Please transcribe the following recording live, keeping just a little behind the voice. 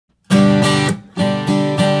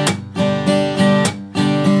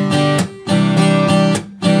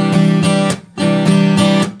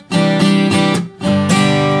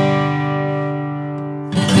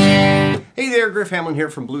Griff Hamlin here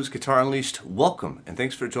from Blues Guitar Unleashed. Welcome and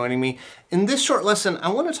thanks for joining me. In this short lesson, I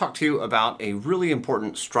want to talk to you about a really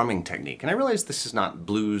important strumming technique. And I realize this is not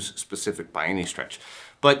blues specific by any stretch,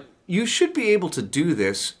 but you should be able to do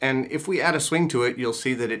this. And if we add a swing to it, you'll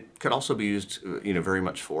see that it could also be used, very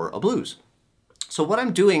much for a blues. So what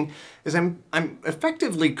I'm doing is I'm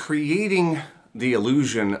effectively creating the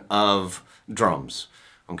illusion of drums.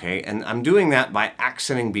 Okay, and I'm doing that by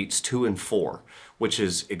accenting beats 2 and 4, which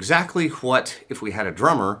is exactly what, if we had a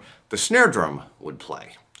drummer, the snare drum would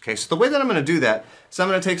play. Okay, so the way that I'm going to do that is I'm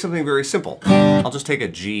going to take something very simple. I'll just take a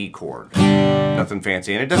G chord, nothing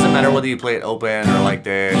fancy, and it doesn't matter whether you play it open or like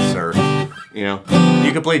this, or you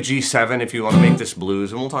could play G7 if you want to make this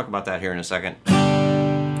blues, and we'll talk about that here in a second.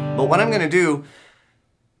 But what I'm going to do,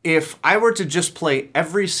 if I were to just play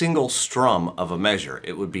every single strum of a measure,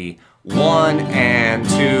 it would be 1 and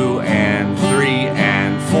 2 and 3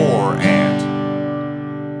 and 4 and,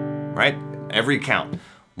 right? Every count.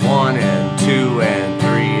 1 and 2 and 3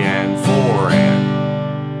 and 4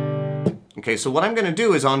 and. Okay, so what I'm going to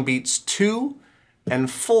do is on beats 2 and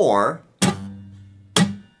 4,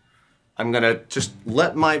 I'm going to just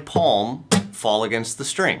let my palm fall against the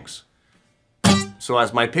strings. So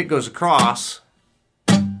as my pick goes across,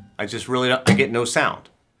 I get no sound.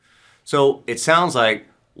 So it sounds like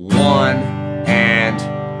 1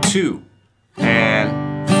 and 2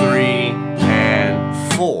 and 3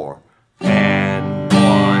 and 4 and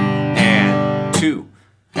 1 and 2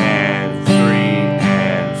 and 3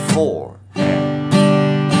 and 4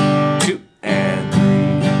 and 2 and 3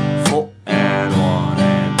 and 4 and 1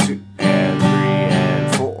 and 2 and 3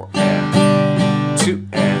 and 4 and 2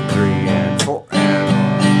 and 3 and 4 and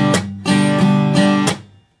 1.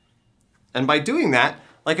 And by doing that,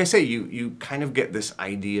 like I say, you kind of get this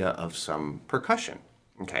idea of some percussion,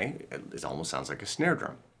 okay? It almost sounds like a snare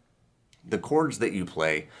drum. The chords that you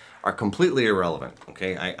play are completely irrelevant,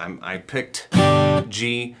 okay? I picked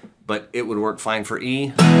G, but it would work fine for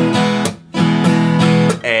E,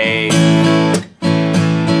 A,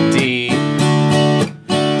 D,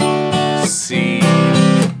 C,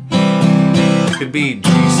 could be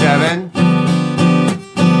G7,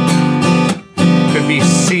 could be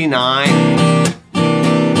C9,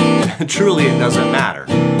 truly it doesn't matter.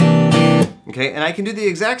 Okay, and I can do the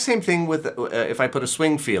exact same thing with if I put a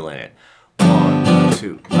swing feel in it. 1,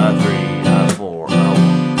 2, 3, 4. 1,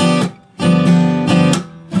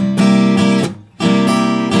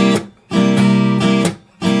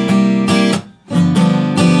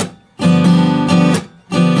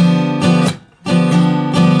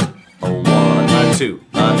 2,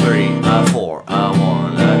 3, 4.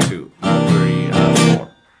 1, 2, 3,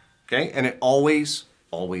 4. Okay, and it always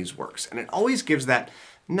works, and it always gives that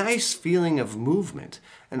nice feeling of movement.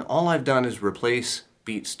 And all I've done is replace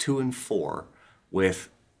beats 2 and 4 with,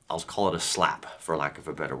 I'll call it a slap for lack of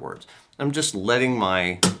a better word. I'm just letting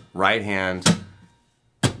my right hand,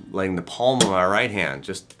 letting the palm of my right hand,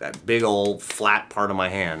 just that big old flat part of my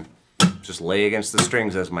hand, just lay against the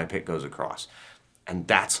strings as my pick goes across. And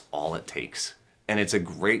that's all it takes. And it's a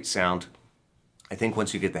great sound. I think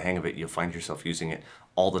once you get the hang of it, you'll find yourself using it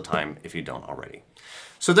all the time if you don't already.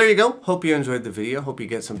 So there you go. Hope you enjoyed the video. Hope you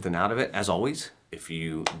get something out of it. As always, if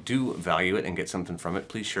you do value it and get something from it,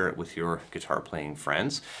 please share it with your guitar playing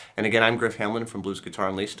friends. And again, I'm Griff Hamlin from Blues Guitar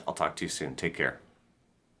Unleashed. I'll talk to you soon. Take care.